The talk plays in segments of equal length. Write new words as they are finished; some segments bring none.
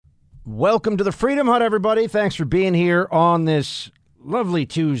Welcome to the Freedom Hut, everybody. Thanks for being here on this lovely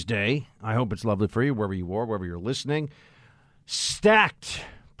Tuesday. I hope it's lovely for you, wherever you are, wherever you're listening. Stacked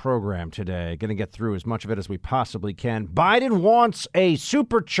program today. Going to get through as much of it as we possibly can. Biden wants a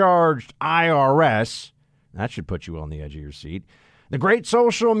supercharged IRS. That should put you on the edge of your seat. The great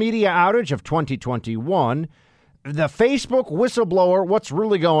social media outage of 2021. The Facebook whistleblower, what's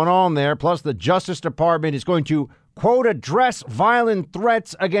really going on there? Plus, the Justice Department is going to, quote, address violent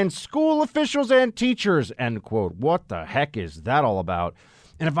threats against school officials and teachers, end quote. What the heck is that all about?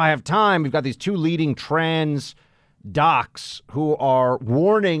 And if I have time, we've got these two leading trans docs who are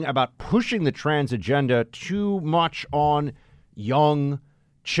warning about pushing the trans agenda too much on young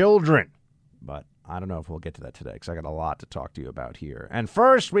children. But I don't know if we'll get to that today because I got a lot to talk to you about here. And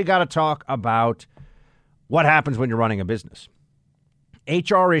first, we got to talk about what happens when you're running a business.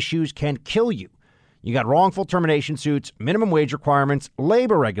 HR issues can kill you. You got wrongful termination suits, minimum wage requirements,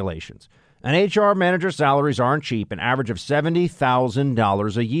 labor regulations. And HR manager salaries aren't cheap, an average of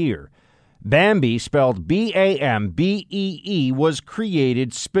 $70,000 a year. Bambee, spelled B-A-M-B-E-E, was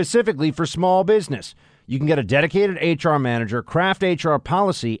created specifically for small business. You can get a dedicated HR manager, craft HR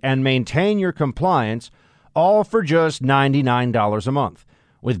policy, and maintain your compliance, all for just $99 a month.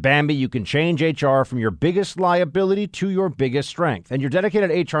 With Bambee, you can change HR from your biggest liability to your biggest strength. And your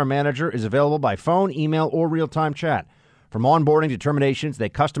dedicated HR manager is available by phone, email, or real-time chat. From onboarding to terminations, they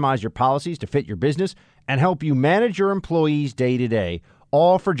customize your policies to fit your business and help you manage your employees day to day,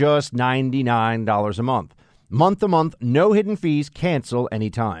 all for just $99 a month. Month to month, no hidden fees, cancel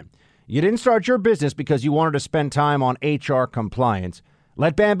anytime. You didn't start your business because you wanted to spend time on HR compliance.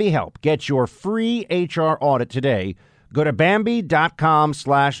 Let Bambee help. Get your free HR audit today. Go to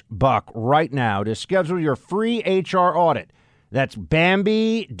Bambee.com/buck right now to schedule your free HR audit. That's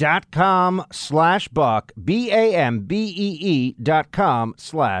Bambee.com/buck,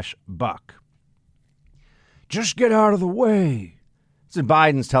 BAMBEE.com/buck. Just get out of the way. This is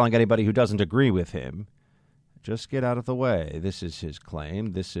Biden's telling anybody who doesn't agree with him. Just get out of the way. This is his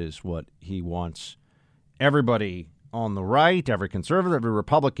claim. This is what he wants everybody on the right, every conservative, every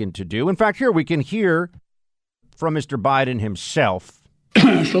Republican to do. In fact, here we can hear from Mr. Biden himself.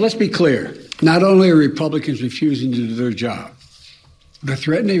 So let's be clear. Not only are Republicans refusing to do their job, they're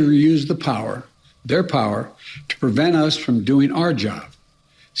threatening to use their power, to prevent us from doing our job,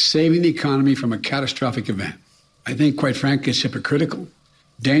 saving the economy from a catastrophic event. I think, quite frankly, it's hypocritical,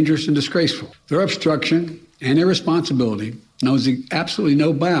 dangerous, and disgraceful. Their obstruction and irresponsibility knows absolutely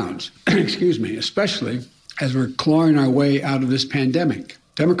no bounds, especially as we're clawing our way out of this pandemic.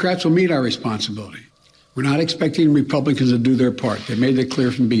 Democrats will meet our responsibility. We're not expecting Republicans to do their part. They made that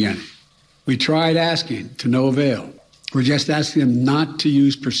clear from the beginning. We tried asking to no avail. We're just asking them not to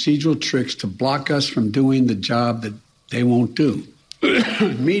use procedural tricks to block us from doing the job that they won't do.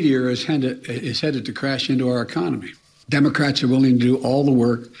 Meteor is headed to crash into our economy. Democrats are willing to do all the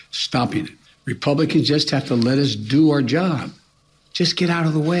work stopping it. Republicans just have to let us do our job. Just get out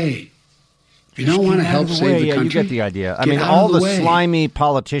of the way. If you don't want to help save the country, you get the idea. I mean, all the slimy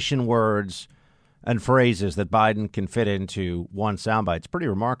politician words and phrases that Biden can fit into one soundbite. It's pretty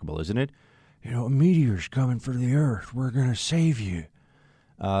remarkable, isn't it? You know, a meteor's coming for the earth. We're going to save you.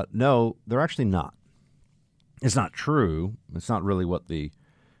 No, they're actually not. It's not true. It's not really what the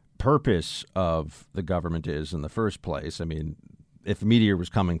purpose of the government is in the first place. I mean, if a meteor was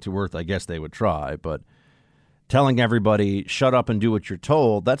coming to Earth, I guess they would try. But telling everybody, shut up and do what you're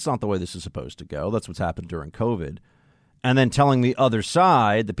told, that's not the way this is supposed to go. That's what's happened during COVID. And then telling the other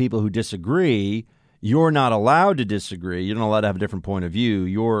side, the people who disagree, you're not allowed to disagree. You're not allowed to have a different point of view.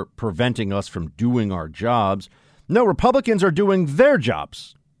 You're preventing us from doing our jobs. No, Republicans are doing their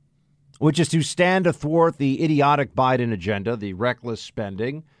jobs, which is to stand athwart the idiotic Biden agenda, the reckless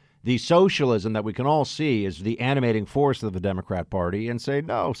spending, the socialism that we can all see is the animating force of the Democrat Party, and say,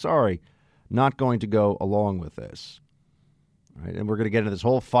 no, sorry, not going to go along with this. Right, and we're going to get into this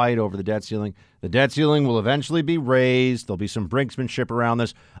whole fight over the debt ceiling. The debt ceiling will eventually be raised. There'll be some brinksmanship around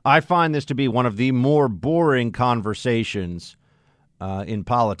this. I find this to be one of the more boring conversations in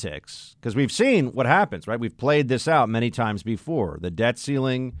politics because we've seen what happens, right? We've played this out many times before. The debt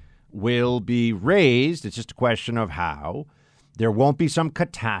ceiling will be raised. It's just a question of how. There won't be some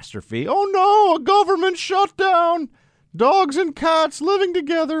catastrophe. Oh, no, a government shutdown. Dogs and cats living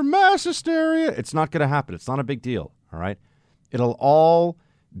together, mass hysteria. It's not going to happen. It's not a big deal, all right? It'll all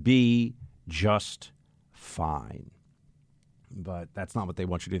be just fine. But that's not what they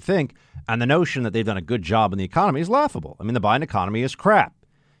want you to think. And the notion that they've done a good job in the economy is laughable. I mean, the Biden economy is crap.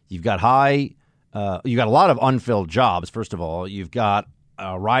 You've got a lot of unfilled jobs, first of all. You've got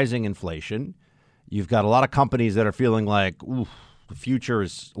rising inflation. You've got a lot of companies that are feeling like, ooh, The future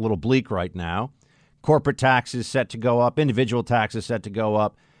is a little bleak right now. Corporate taxes set to go up. Individual taxes set to go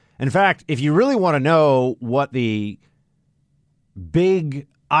up. In fact, if you really want to know what the big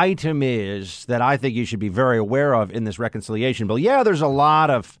item is that I think you should be very aware of in this reconciliation bill, yeah, there's a lot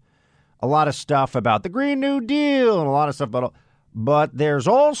of stuff about the Green New Deal and a lot of stuff about, but there's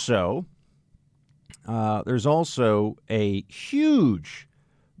also a huge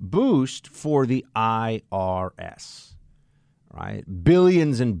boost for the IRS, right?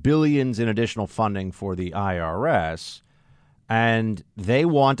 Billions and billions in additional funding for the IRS, and they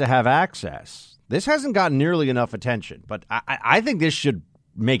want to have access. This hasn't gotten nearly enough attention, but I think this should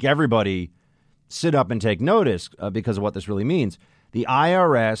make everybody sit up and take notice because of what this really means. The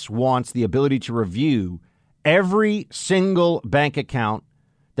IRS wants the ability to review every single bank account.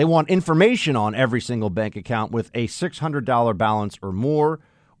 They want information on every single bank account with a $600 balance or more,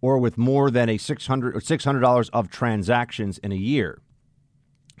 or with more than $600 of transactions in a year.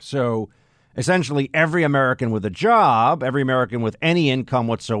 So essentially, every American with a job, every American with any income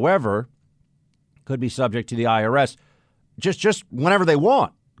whatsoever, could be subject to the IRS just whenever they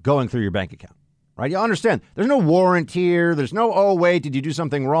want going through your bank account, right? You understand, there's no warrant here. There's no, oh, wait, did you do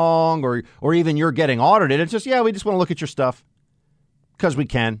something wrong? Or even you're getting audited. It's just, yeah, we just want to look at your stuff because we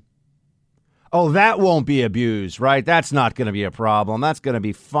can. Oh, that won't be abused, right? That's not going to be a problem. That's going to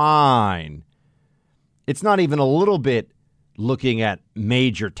be fine. It's not even a little bit looking at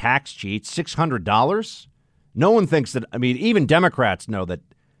major tax cheats. $600? No one thinks that. I mean, even Democrats know that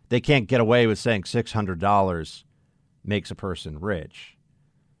they can't get away with saying $600 makes a person rich.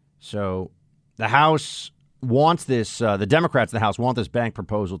 So the House wants this, the Democrats in the House want this bank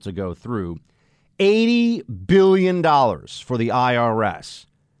proposal to go through. $80 billion for the IRS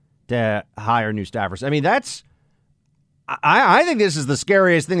to hire new staffers. I mean, I think this is the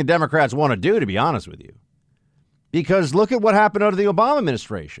scariest thing the Democrats want to do, to be honest with you. Because look at what happened under the Obama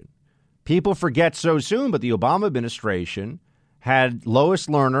administration. People forget so soon, but the Obama administration had Lois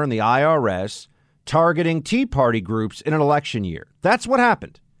Lerner and the IRS targeting Tea Party groups in an election year. That's what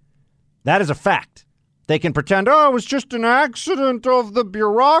happened. That is a fact. They can pretend, oh, it was just an accident of the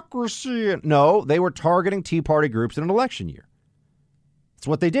bureaucracy. No, they were targeting Tea Party groups in an election year. That's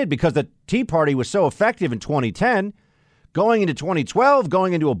what they did because the Tea Party was so effective in 2010. Going into 2012,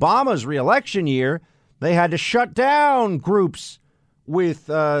 going into Obama's reelection year, they had to shut down groups with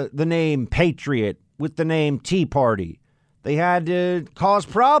the name Patriot, with the name Tea Party. They had to cause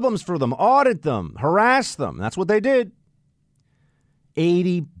problems for them, audit them, harass them. That's what they did.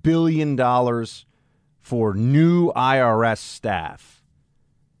 $80 billion for new IRS staff.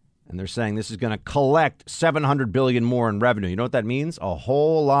 And they're saying this is going to collect $700 billion more in revenue. You know what that means? A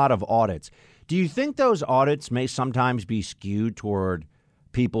whole lot of audits. Do you think those audits may sometimes be skewed toward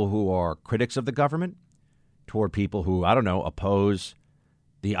people who are critics of the government, toward people who, I don't know, oppose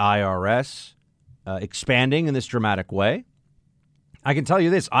the IRS expanding in this dramatic way? I can tell you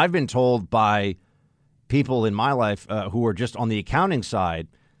this. I've been told by people in my life who are just on the accounting side,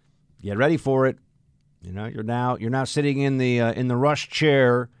 get ready for it. You know, you're now sitting in the rush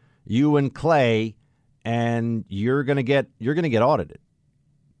chair, you and Clay, and you're gonna get audited.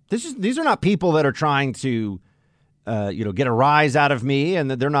 These are not people that are trying to get a rise out of me, and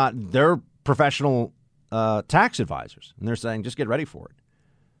they're professional tax advisors, and they're saying just get ready for it.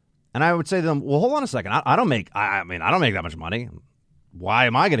 And I would say to them, well, hold on a second. I don't make that much money. Why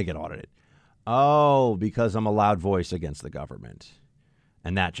am I going to get audited? Oh, because I'm a loud voice against the government.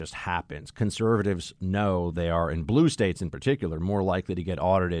 And that just happens. Conservatives know they are, in blue states in particular, more likely to get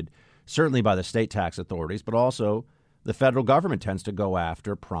audited, certainly by the state tax authorities, but also the federal government tends to go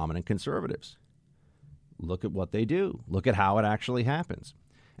after prominent conservatives. Look at what they do. Look at how it actually happens.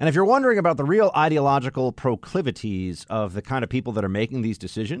 And if you're wondering about the real ideological proclivities of the kind of people that are making these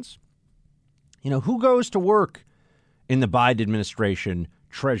decisions, who goes to work in the Biden administration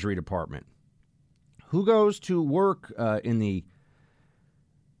Treasury Department? Who goes to work in the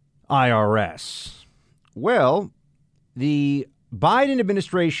IRS? Well, the Biden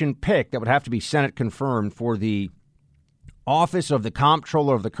administration pick that would have to be Senate confirmed for the office of the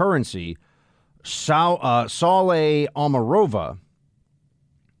Comptroller of the Currency, Saleh Omarova,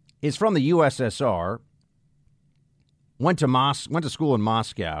 is from the USSR, went to school in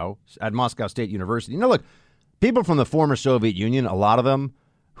Moscow, at Moscow State University. Look, people from the former Soviet Union, a lot of them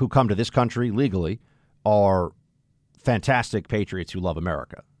who come to this country legally, are fantastic patriots who love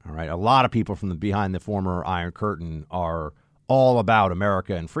America. All right. A lot of people from behind the former Iron Curtain are all about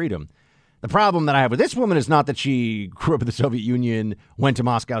America and freedom. The problem that I have with this woman is not that she grew up in the Soviet Union, went to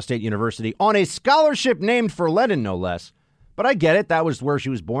Moscow State University on a scholarship named for Lenin, no less. But I get it. That was where she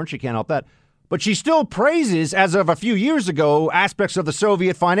was born. She can't help that. But she still praises, as of a few years ago, aspects of the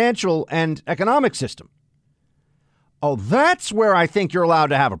Soviet financial and economic system. Oh, that's where I think you're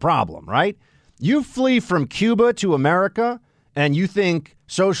allowed to have a problem, right? You flee from Cuba to America and you think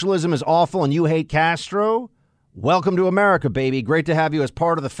socialism is awful and you hate Castro? Welcome to America, baby. Great to have you as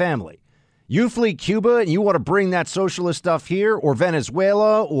part of the family. You flee Cuba and you want to bring that socialist stuff here, or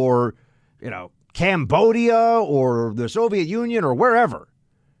Venezuela, or, Cambodia, or the Soviet Union, or wherever.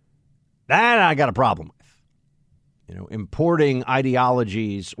 That I got a problem with. Importing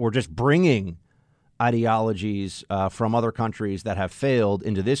ideologies or just bringing ideologies from other countries that have failed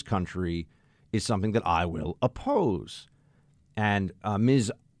into this country is something that I will oppose. And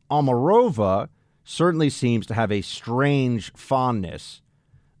Ms. Omarova certainly seems to have a strange fondness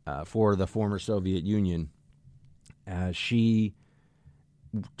for the former Soviet Union. She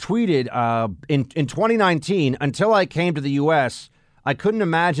tweeted in 2019, until I came to the U.S., I couldn't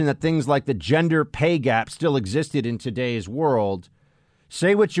imagine that things like the gender pay gap still existed in today's world.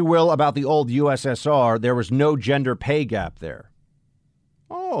 Say what you will about the old USSR, there was no gender pay gap there.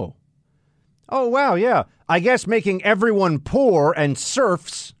 Oh, wow, yeah. I guess making everyone poor and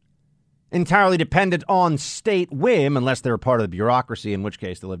serfs entirely dependent on state whim, unless they're part of the bureaucracy, in which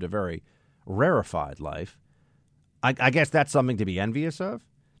case they lived a very rarefied life. I guess that's something to be envious of.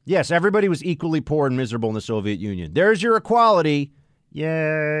 Yes, everybody was equally poor and miserable in the Soviet Union. There's your equality.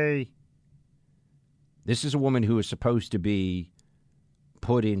 Yay. This is a woman who is supposed to be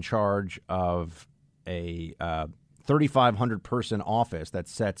put in charge of a 3,500 person office that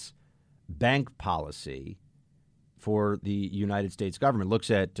sets bank policy for the United States government, looks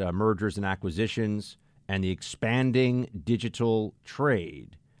at mergers and acquisitions and the expanding digital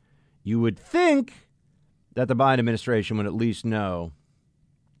trade. You would think that the Biden administration would at least know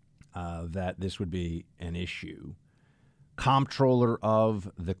that this would be an issue. Comptroller of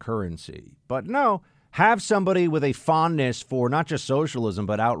the currency. But no, have somebody with a fondness for not just socialism,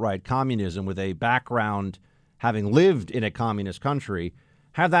 but outright communism, with a background having lived in a communist country,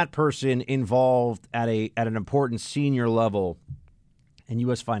 have that person involved at an important senior level in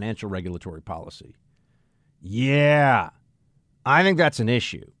U.S. financial regulatory policy. Yeah, I think that's an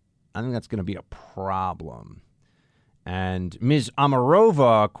issue. I think that's going to be a problem. And Ms.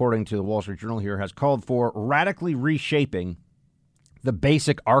 Omarova, according to the Wall Street Journal here, has called for radically reshaping the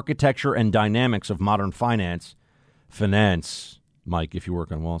basic architecture and dynamics of modern finance. Finance, Mike, if you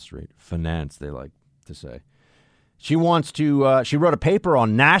work on Wall Street. Finance, they like to say. She wants to, she wrote a paper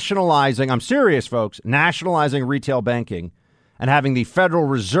on nationalizing, I'm serious, folks, nationalizing retail banking and having the Federal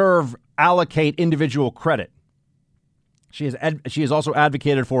Reserve allocate individual credit. She has also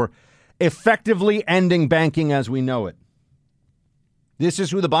advocated for effectively ending banking as we know it. This is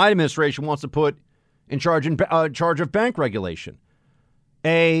who the Biden administration wants to put in charge of bank regulation.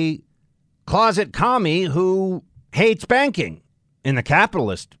 A closet commie who hates banking in the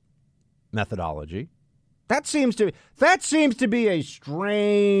capitalist methodology. That seems to be a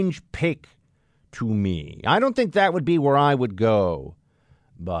strange pick to me. I don't think that would be where I would go.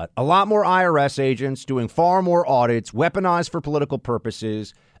 But a lot more IRS agents doing far more audits, weaponized for political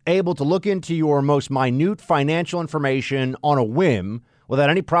purposes, able to look into your most minute financial information on a whim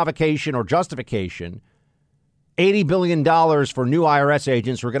without any provocation or justification. $80 billion for new IRS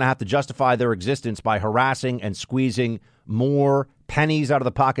agents who are going to have to justify their existence by harassing and squeezing more pennies out of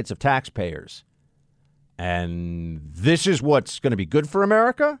the pockets of taxpayers. And this is what's going to be good for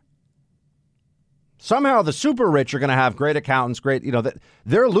America? Somehow the super rich are going to have great accountants,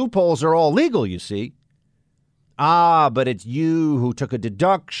 their loopholes are all legal, you see. But it's you who took a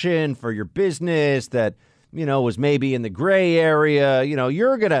deduction for your business that, was maybe in the gray area.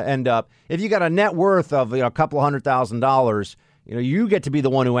 You're going to end up, if you got a net worth of a couple of $100,000, you get to be the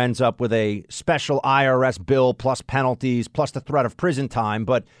one who ends up with a special IRS bill plus penalties plus the threat of prison time.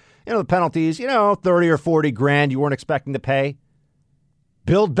 But, the penalties, 30 or 40 grand you weren't expecting to pay.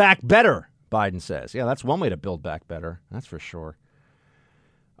 Build back better, Biden says. Yeah, that's one way to build back better. That's for sure.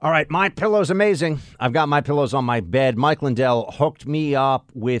 All right, My Pillow's amazing. I've got My Pillows on my bed. Mike Lindell hooked me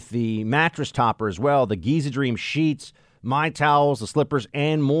up with the mattress topper as well, the Giza Dream sheets, my towels, the slippers,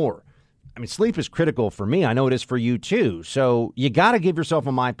 and more. I mean, sleep is critical for me. I know it is for you, too. So you got to give yourself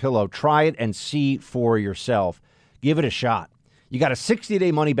a My Pillow. Try it and see for yourself. Give it a shot. You got a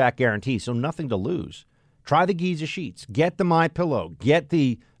 60-day money-back guarantee, so nothing to lose. Try the Giza sheets. Get the My Pillow. Get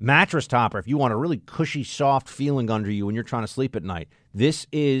the mattress topper if you want a really cushy, soft feeling under you when you're trying to sleep at night. This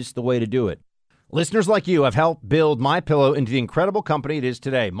is the way to do it. Listeners like you have helped build My Pillow into the incredible company it is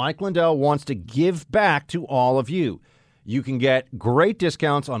today. Mike Lindell wants to give back to all of you. You can get great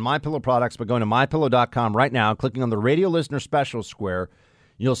discounts on My Pillow products by going to MyPillow.com right now, clicking on the radio listener special square.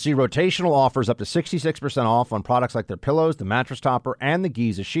 You'll see rotational offers up to 66% off on products like their pillows, the mattress topper, and the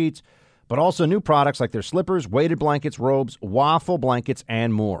Giza sheets, but also new products like their slippers, weighted blankets, robes, waffle blankets,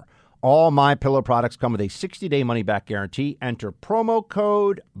 and more. All MyPillow products come with a 60-day money-back guarantee. Enter promo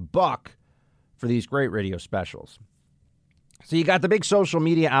code BUCK for these great radio specials. So you got the big social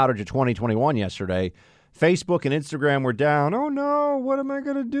media outage of 2021 yesterday. Facebook and Instagram were down. Oh, no, what am I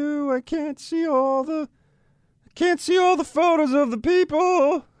going to do? I can't see all the photos of the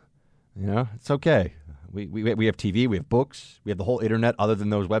people. You know, it's okay. We have TV, we have books, we have the whole internet other than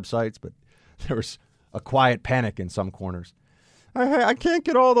those websites, but there was a quiet panic in some corners. I can't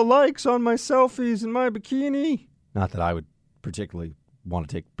get all the likes on my selfies in my bikini. Not that I would particularly want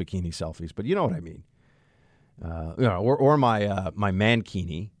to take bikini selfies, but you know what I mean. Or my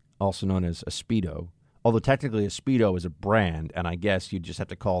mankini, also known as a Speedo. Although technically a Speedo is a brand, and I guess you just have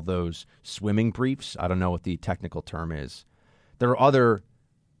to call those swimming briefs. I don't know what the technical term is. There are other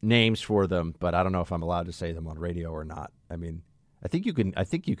names for them, but I don't know if I'm allowed to say them on radio or not. I mean, I think you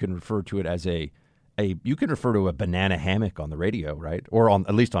can refer to it as you can refer to a banana hammock on the radio, right? Or on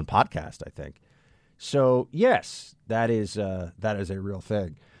at least on podcast, I think. So yes, that is a real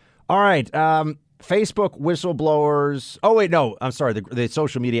thing. All right. Facebook whistleblowers. Oh wait, no, I'm sorry. The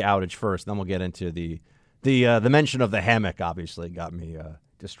social media outage first. Then we'll get into the mention of the hammock. Obviously, got me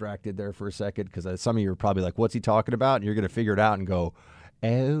distracted there for a second because some of you are probably like, "What's he talking about?" And you're going to figure it out and go,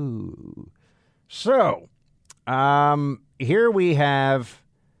 "Oh." So, here we have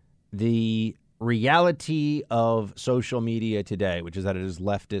the reality of social media today, which is that it is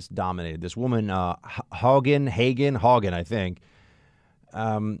leftist dominated. This woman, Hagen, I think.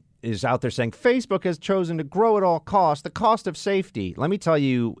 Is out there saying Facebook has chosen to grow at all costs, the cost of safety. Let me tell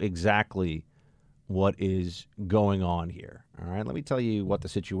you exactly what is going on here. All right, let me tell you what the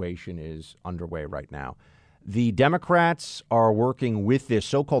situation is underway right now. The Democrats are working with this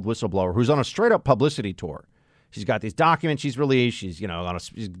so-called whistleblower who's on a straight-up publicity tour. She's got these documents she's released. She's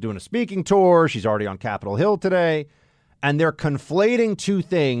she's doing a speaking tour. She's already on Capitol Hill today, and they're conflating two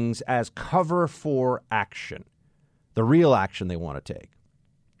things as cover for action, the real action they want to take.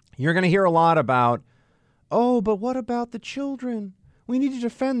 You're going to hear a lot about, oh, but what about the children? We need to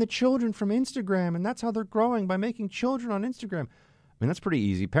defend the children from Instagram, and that's how they're growing, by making children on Instagram. I mean, that's pretty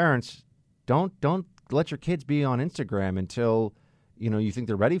easy. Parents, don't let your kids be on Instagram until, you think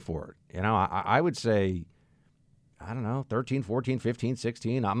they're ready for it. I would say, I don't know, 13, 14, 15,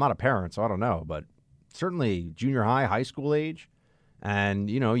 16. I'm not a parent, so I don't know, but certainly junior high, high school age. And,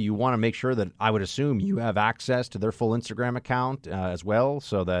 you want to make sure that, I would assume, you have access to their full Instagram account as well,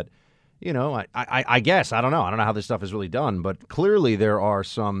 so that, I guess, I don't know how this stuff is really done, but clearly there are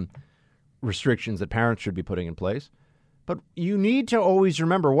some restrictions that parents should be putting in place. But you need to always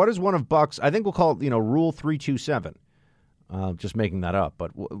remember, what is one of Buck's, I think we'll call it, Rule 327, just making that up. But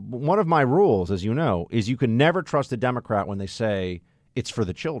one of my rules, as you know, is you can never trust a Democrat when they say it's for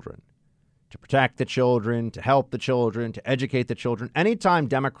the children. To protect the children, to help the children, to educate the children. Anytime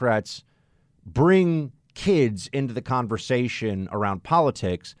Democrats bring kids into the conversation around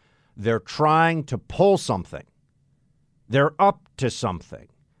politics, they're trying to pull something. They're up to something.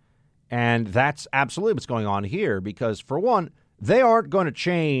 And that's absolutely what's going on here because, for one, they aren't going to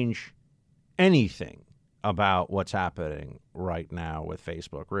change anything about what's happening right now with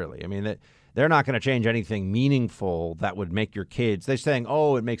Facebook, really. I mean, they're not going to change anything meaningful that would make your kids. They're saying,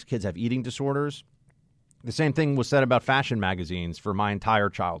 oh, it makes kids have eating disorders. The same thing was said about fashion magazines for my entire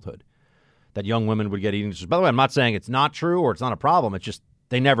childhood, that young women would get eating disorders. By the way, I'm not saying it's not true or it's not a problem. It's just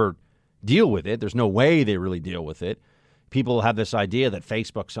they never deal with it. There's no way they really deal with it. People have this idea that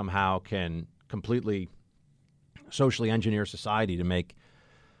Facebook somehow can completely socially engineer society to make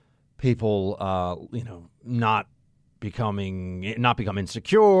people, not become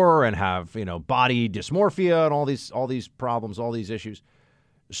insecure and have, body dysmorphia and all these problems, all these issues.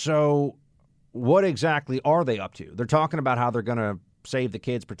 So what exactly are they up to? They're talking about how they're going to save the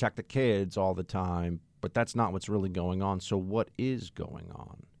kids, protect the kids all the time, but that's not what's really going on. So what is going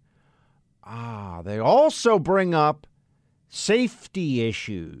on? They also bring up safety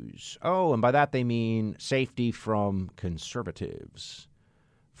issues. Oh, and by that they mean safety from conservatives,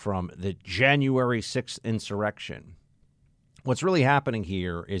 from the January 6th insurrection. What's really happening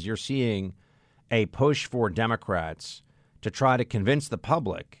here is you're seeing a push for Democrats to try to convince the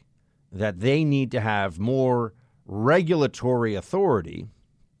public that they need to have more regulatory authority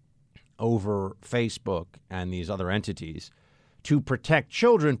over Facebook and these other entities to protect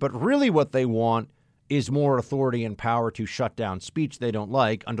children. But really what they want is more authority and power to shut down speech they don't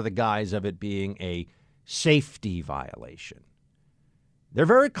like under the guise of it being a safety violation. They're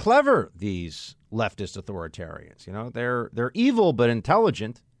very clever, these leftist authoritarians. You know, they're evil but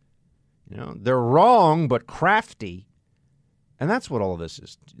intelligent. You know, they're wrong but crafty. And that's what all of this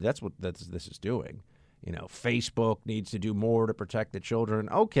is. That's what this is doing. You know, Facebook needs to do more to protect the children.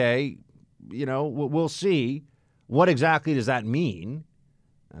 Okay, you know, we'll see. What exactly does that mean?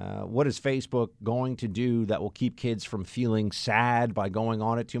 What is Facebook going to do that will keep kids from feeling sad by going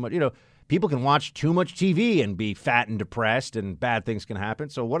on it too much? You know, people can watch too much TV and be fat and depressed and bad things can happen.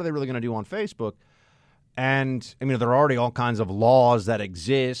 So what are they really going to do on Facebook? And, I mean, there are already all kinds of laws that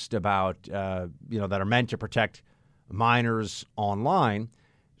exist about, you know, that are meant to protect minors online.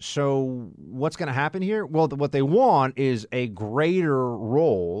 So what's going to happen here? Well, what they want is a greater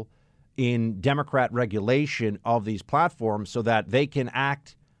role in Democrat regulation of these platforms so that they can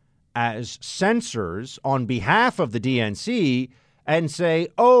act as censors on behalf of the DNC and say,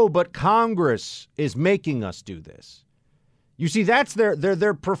 oh, but Congress is making us do this. You see, that's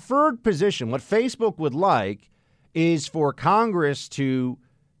their preferred position. What Facebook would like is for Congress to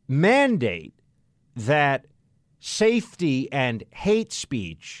mandate that safety and hate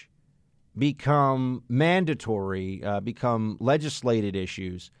speech become mandatory, become legislated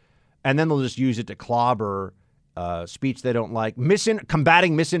issues, and then they'll just use it to clobber speech they don't like,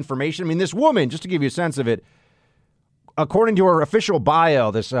 combating misinformation. I mean, this woman, just to give you a sense of it, according to her official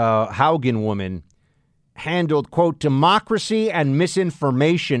bio, this Haugen woman handled, quote, democracy and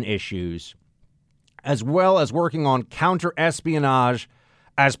misinformation issues, as well as working on counter-espionage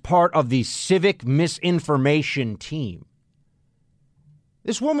as part of the civic misinformation team.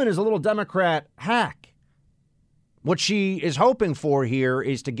 This woman is a little Democrat hack. What she is hoping for here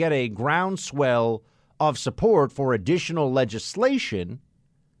is to get a groundswell of support for additional legislation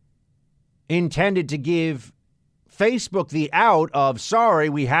intended to give Facebook the out of, sorry,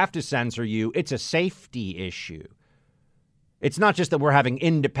 we have to censor you. It's a safety issue. It's not just that we're having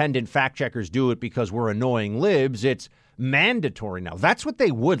independent fact checkers do it because we're annoying libs. It's mandatory now. That's what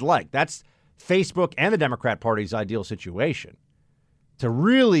they would like. That's Facebook and the Democrat Party's ideal situation, to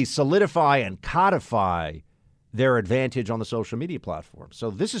really solidify and codify their advantage on the social media platform.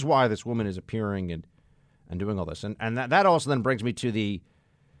 So this is why this woman is appearing and doing all this. And that also then brings me to the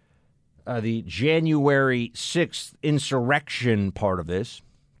January 6th insurrection part of this,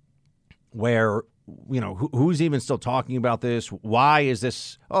 where, you know, who's even still talking about this? Why is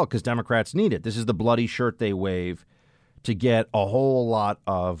this? Oh, because Democrats need it. This is the bloody shirt they wave to get a whole lot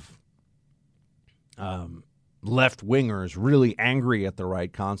of left-wingers really angry at the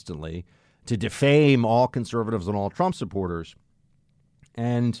right constantly, to defame all conservatives and all Trump supporters.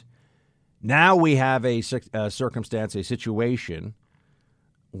 And now we have a circumstance, a situation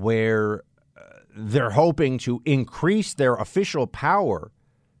where they're hoping to increase their official power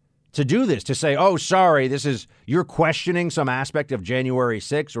to do this, to say, oh, sorry, you're questioning some aspect of January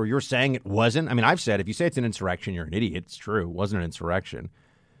 6th, or you're saying it wasn't. I mean, I've said, if you say it's an insurrection, you're an idiot. It's true. It wasn't an insurrection.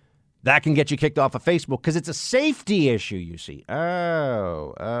 That can get you kicked off of Facebook because it's a safety issue, you see.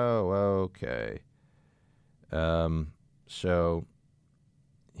 Oh, okay. So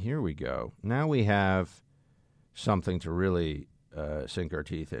here we go. Now we have something to really sink our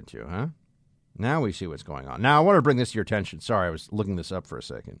teeth into, huh? Now we see what's going on. Now, I want to bring this to your attention. Sorry, I was looking this up for a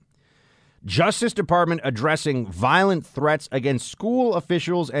second. Justice Department addressing violent threats against school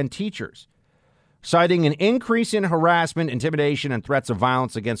officials and teachers, citing an increase in harassment, intimidation, and threats of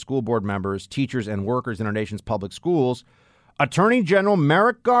violence against school board members, teachers, and workers in our nation's public schools. Attorney General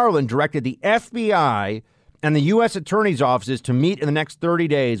Merrick Garland directed the FBI and the U.S. Attorney's offices to meet in the next 30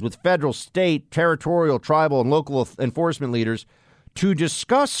 days with federal, state, territorial, tribal, and local enforcement leaders to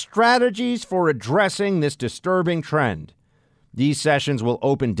discuss strategies for addressing this disturbing trend. These sessions will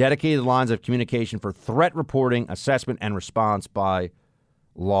open dedicated lines of communication for threat reporting, assessment, and response by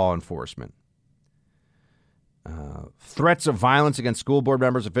law enforcement. Threats of violence against school board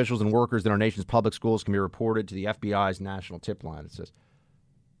members, officials, and workers in our nation's public schools can be reported to the FBI's national tip line. It says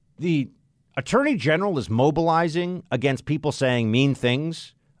the Attorney General is mobilizing against people saying mean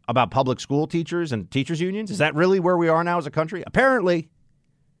things about public school teachers and teachers unions. Is that really where we are now as a country? Apparently.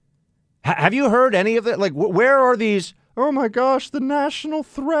 Have you heard any of that? Like, where are these? Oh my gosh, the national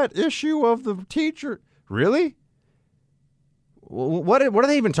threat issue of the teacher. Really? What are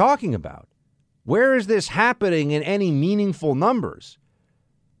they even talking about? Where is this happening in any meaningful numbers?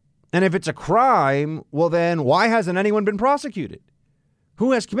 And if it's a crime, well then why hasn't anyone been prosecuted?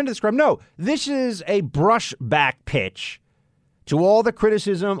 Who has committed this crime? No, this is a brushback pitch to all the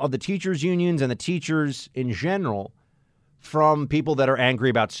criticism of the teachers' unions and the teachers in general from people that are angry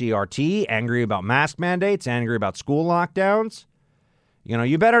about CRT, angry about mask mandates, angry about school lockdowns. You know,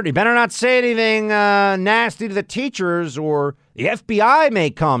 you better not say anything nasty to the teachers, or The FBI may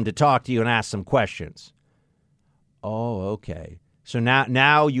come to talk to you and ask some questions. Oh, okay. So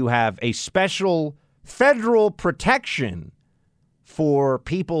now you have a special federal protection for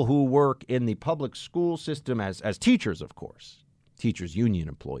people who work in the public school system as teachers, of course, teachers union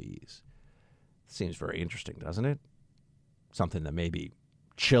employees. Seems very interesting, doesn't it? Something that maybe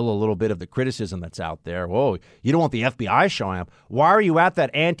chill a little bit of the criticism that's out there. Whoa, you don't want the FBI showing up. Why are you at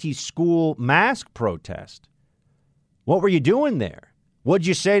that anti-school mask protest? What were you doing there? What'd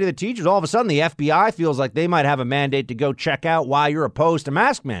you say to the teachers? All of a sudden, the FBI feels like they might have a mandate to go check out why you're opposed to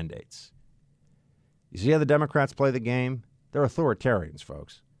mask mandates. You see how the Democrats play the game? They're authoritarians,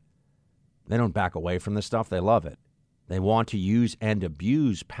 folks. They don't back away from this stuff. They love it. They want to use and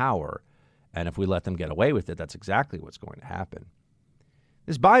abuse power. And if we let them get away with it, that's exactly what's going to happen.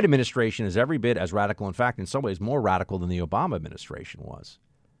 This Biden administration is every bit as radical, in fact, in some ways more radical than the Obama administration was.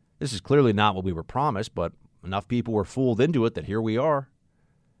 This is clearly not what we were promised, but enough people were fooled into it that here we are.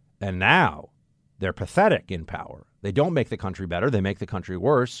 And now they're pathetic in power. They don't make the country better. They make the country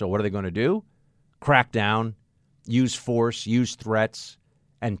worse. So what are they going to do? Crack down, use force, use threats,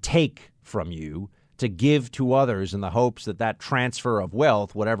 and take from you to give to others in the hopes that that transfer of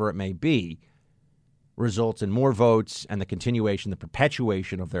wealth, whatever it may be, results in more votes and the continuation, the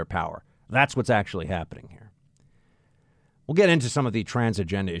perpetuation of their power. That's what's actually happening here. We'll get into some of the trans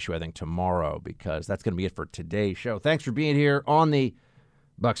agenda issue, I think, tomorrow, because that's going to be it for today's show. Thanks for being here on the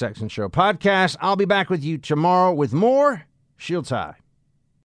Buck Sexton Show podcast. I'll be back with you tomorrow with more Shields High.